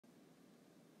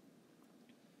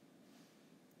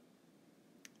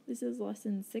This is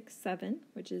lesson 6-7,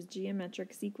 which is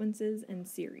geometric sequences and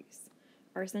series.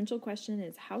 Our essential question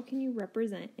is, how can you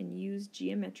represent and use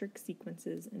geometric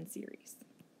sequences and series?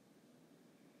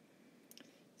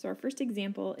 So our first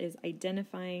example is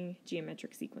identifying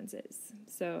geometric sequences.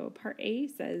 So part A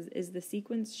says, is the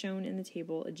sequence shown in the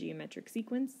table a geometric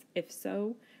sequence? If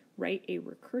so, write a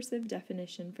recursive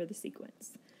definition for the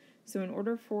sequence. So in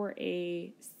order for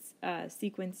a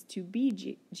sequence to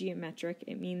be geometric,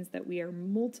 it means that we are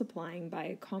multiplying by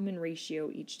a common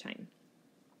ratio each time.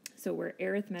 So where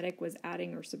arithmetic was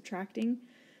adding or subtracting,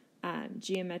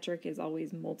 geometric is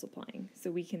always multiplying. So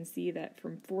we can see that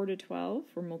from 4 to 12,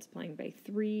 we're multiplying by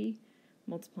 3,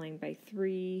 multiplying by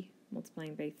 3,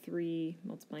 multiplying by 3,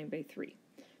 multiplying by 3.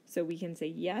 So we can say,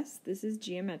 yes, this is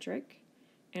geometric,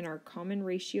 and our common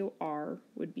ratio r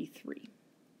would be 3.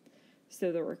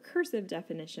 So the recursive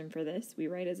definition for this, we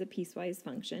write as a piecewise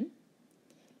function,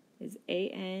 is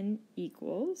an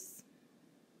equals,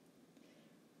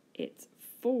 it's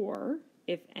 4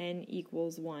 if n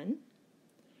equals 1,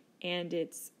 and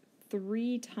it's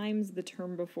 3 times the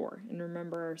term before. And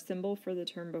remember, our symbol for the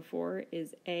term before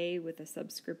is a with a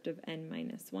subscript of n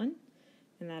minus 1,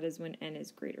 and that is when n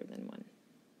is greater than 1.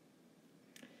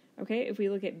 Okay, if we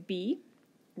look at B,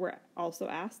 we're also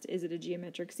asked, is it a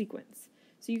geometric sequence?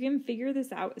 So you can figure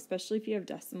this out, especially if you have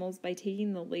decimals, by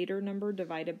taking the later number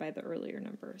divided by the earlier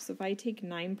number. So if I take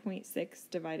 9.6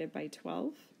 divided by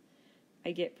 12,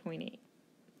 I get 0.8.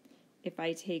 If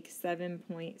I take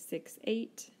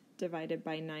 7.68 divided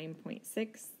by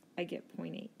 9.6, I get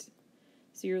 0.8.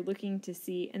 So you're looking to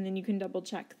see, and then you can double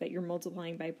check that you're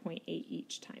multiplying by 0.8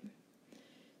 each time.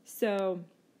 So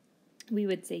we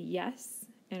would say yes,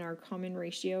 and our common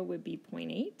ratio would be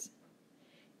 0.8.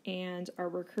 And our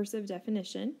recursive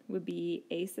definition would be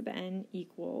a sub n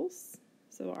equals,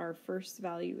 so our first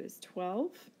value is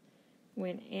 12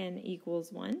 when n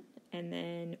equals 1, and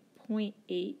then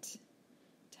 0.8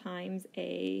 times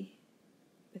a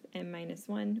with n minus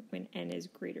 1 when n is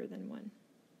greater than 1.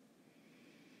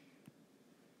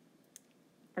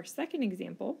 Our second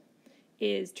example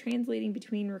is translating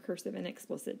between recursive and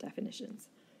explicit definitions.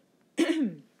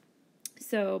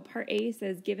 So part A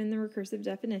says, given the recursive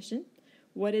definition,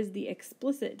 what is the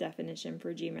explicit definition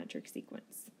for geometric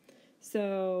sequence?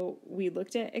 So we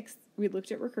looked at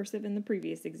recursive in the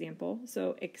previous example.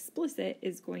 So explicit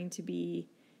is going to be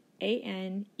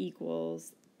an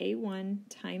equals a1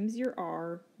 times your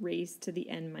r raised to the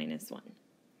n minus 1.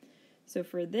 So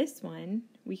for this one,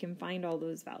 we can find all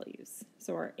those values.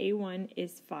 So our a1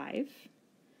 is 5.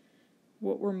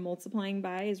 What we're multiplying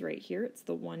by is right here. It's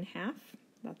the 1/2.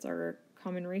 That's our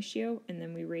common ratio, and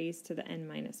then we raise to the n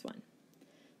minus 1.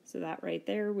 So that right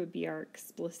there would be our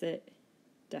explicit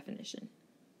definition.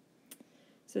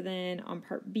 So then on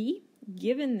part B,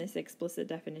 given this explicit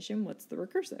definition, what's the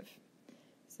recursive?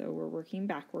 So we're working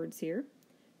backwards here.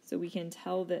 So we can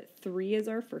tell that 3 is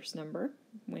our first number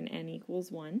when n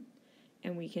equals 1,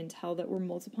 and we can tell that we're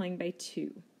multiplying by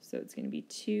 2. So it's going to be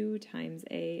 2 times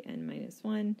a n minus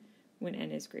 1 when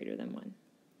n is greater than 1.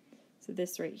 So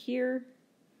this right here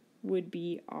would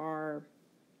be our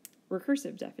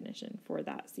recursive definition for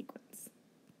that sequence.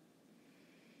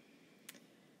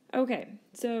 Okay,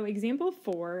 so example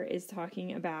 4 is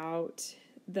talking about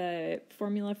the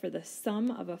formula for the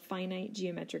sum of a finite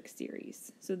geometric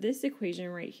series. So this equation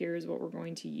right here is what we're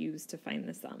going to use to find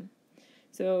the sum.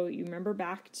 So you remember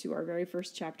back to our very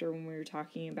first chapter when we were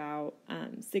talking about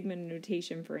sigma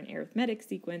notation for an arithmetic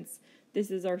sequence. This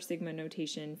is our sigma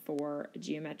notation for a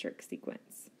geometric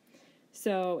sequence.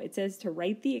 So it says to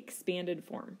write the expanded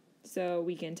form. So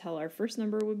we can tell our first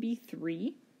number would be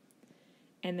 3,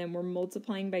 and then we're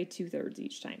multiplying by 2/3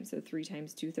 each time. So 3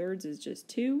 times 2/3 is just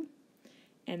 2,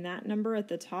 and that number at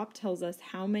the top tells us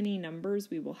how many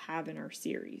numbers we will have in our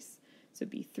series. So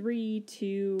it'd be 3,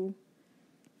 2,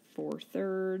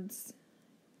 4/3,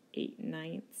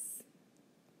 8/9,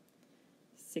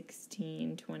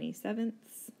 16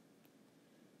 27ths,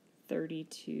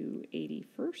 32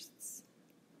 81sts,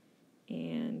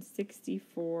 and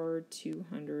 64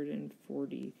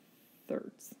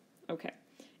 243rds. Okay,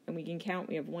 and we can count.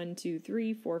 We have 1, 2,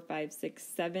 3, 4, 5, 6,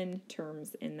 7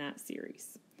 terms in that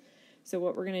series. So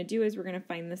what we're going to do is we're going to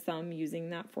find the sum using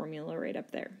that formula right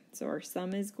up there. So our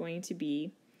sum is going to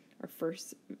be, our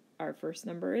first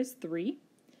number is 3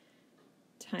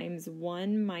 times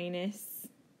 1 minus,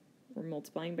 we're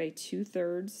multiplying by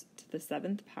 2/3 to the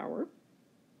 7th power,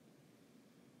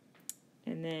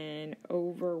 and then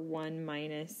over 1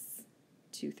 minus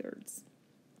 2/3.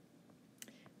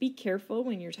 Be careful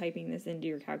when you're typing this into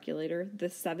your calculator. The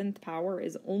 7th power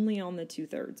is only on the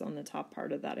 2/3 on the top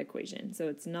part of that equation, so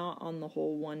it's not on the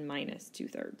whole 1 minus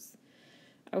 2/3.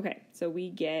 Okay, so we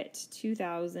get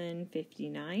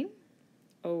 2,059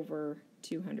 over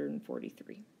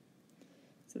 243.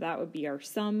 So that would be our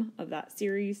sum of that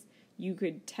series. You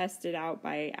could test it out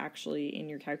by actually in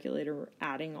your calculator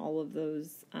adding all of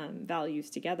those values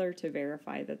together to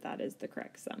verify that that is the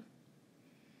correct sum.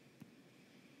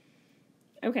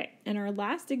 Okay, and our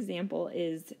last example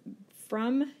is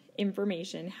from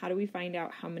information, how do we find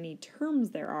out how many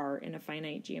terms there are in a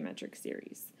finite geometric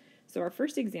series? So our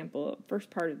first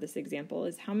part of this example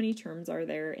is how many terms are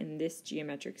there in this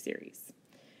geometric series?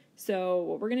 So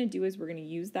what we're going to do is we're going to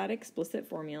use that explicit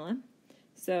formula.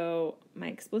 So my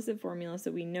explicit formula,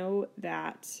 so we know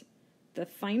that the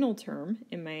final term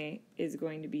is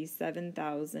going to be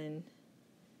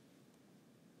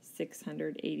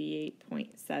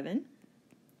 7,688.7,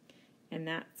 and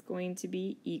that's going to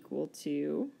be equal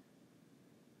to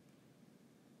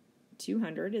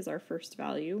 200 is our first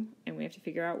value, and we have to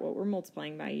figure out what we're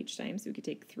multiplying by each time. So we could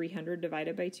take 300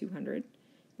 divided by 200, and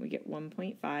we get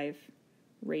 1.5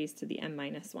 raised to the n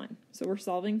minus 1. So we're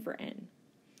solving for n.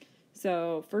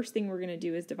 So first thing we're going to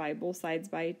do is divide both sides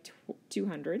by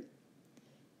 200,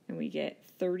 and we get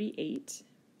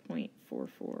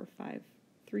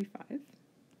 38.44535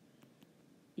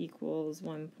 equals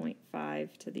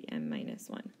 1.5 to the n minus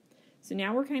 1. So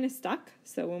now we're kind of stuck.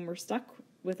 So when we're stuck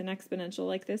with an exponential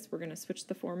like this, we're going to switch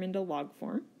the form into log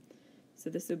form.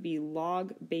 So this would be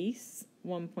log base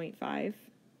 1.5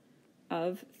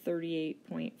 of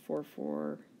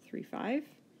 38.4435,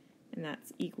 and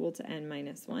that's equal to n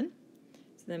minus 1.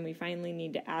 So then we finally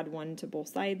need to add 1 to both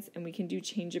sides, and we can do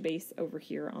change a base over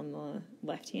here on the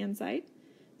left-hand side.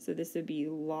 So this would be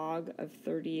log of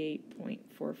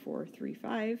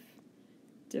 38.4435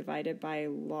 divided by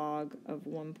log of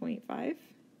 1.5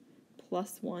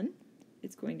 plus 1.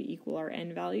 It's going to equal our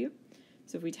n value.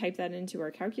 So if we type that into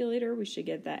our calculator, we should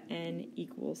get that n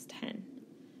equals 10.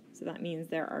 So that means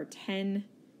there are 10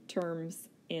 terms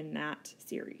in that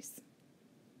series.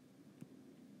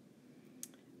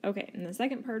 Okay, and the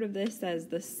second part of this says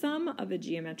the sum of a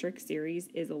geometric series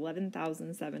is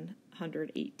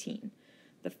 11,718.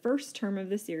 The first term of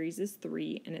the series is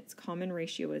 3, and its common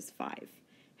ratio is 5.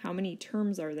 How many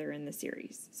terms are there in the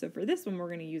series? So for this one, we're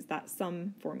going to use that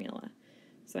sum formula.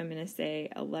 So I'm going to say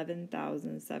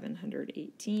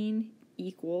 11,718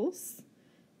 equals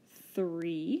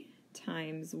 3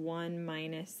 times 1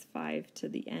 minus 5 to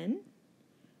the n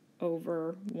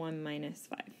over 1 minus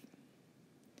 5.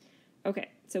 Okay,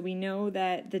 so we know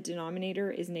that the denominator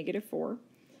is -4,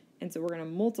 and so we're going to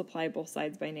multiply both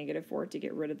sides by -4 to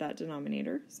get rid of that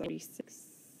denominator. So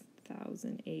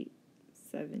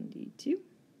 36,872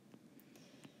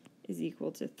 is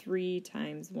equal to 3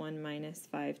 times 1 minus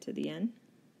 5 to the n.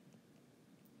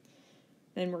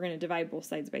 Then we're going to divide both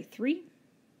sides by 3.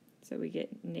 So we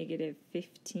get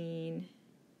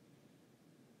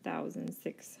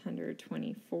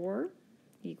 -15,624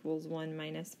 equals 1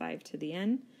 minus 5 to the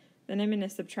n. Then I'm going to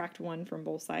subtract 1 from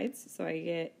both sides. So I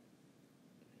get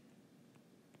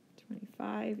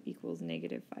 25 equals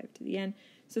 -5 to the n.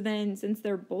 So then, since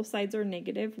both sides are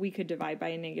negative, we could divide by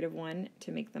a -1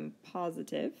 to make them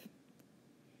positive.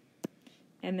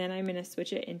 And then I'm going to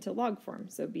switch it into log form.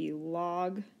 So it'd be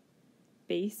log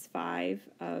base 5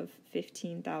 of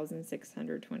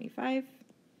 15,625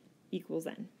 equals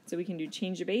n. So we can do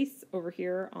change of base over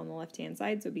here on the left-hand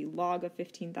side. So it'd be log of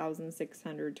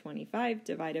 15,625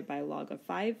 divided by log of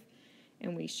 5,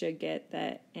 and we should get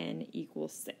that n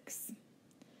equals 6.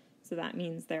 So that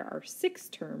means there are 6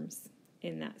 terms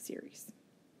in that series.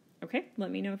 Okay, let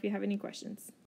me know if you have any questions.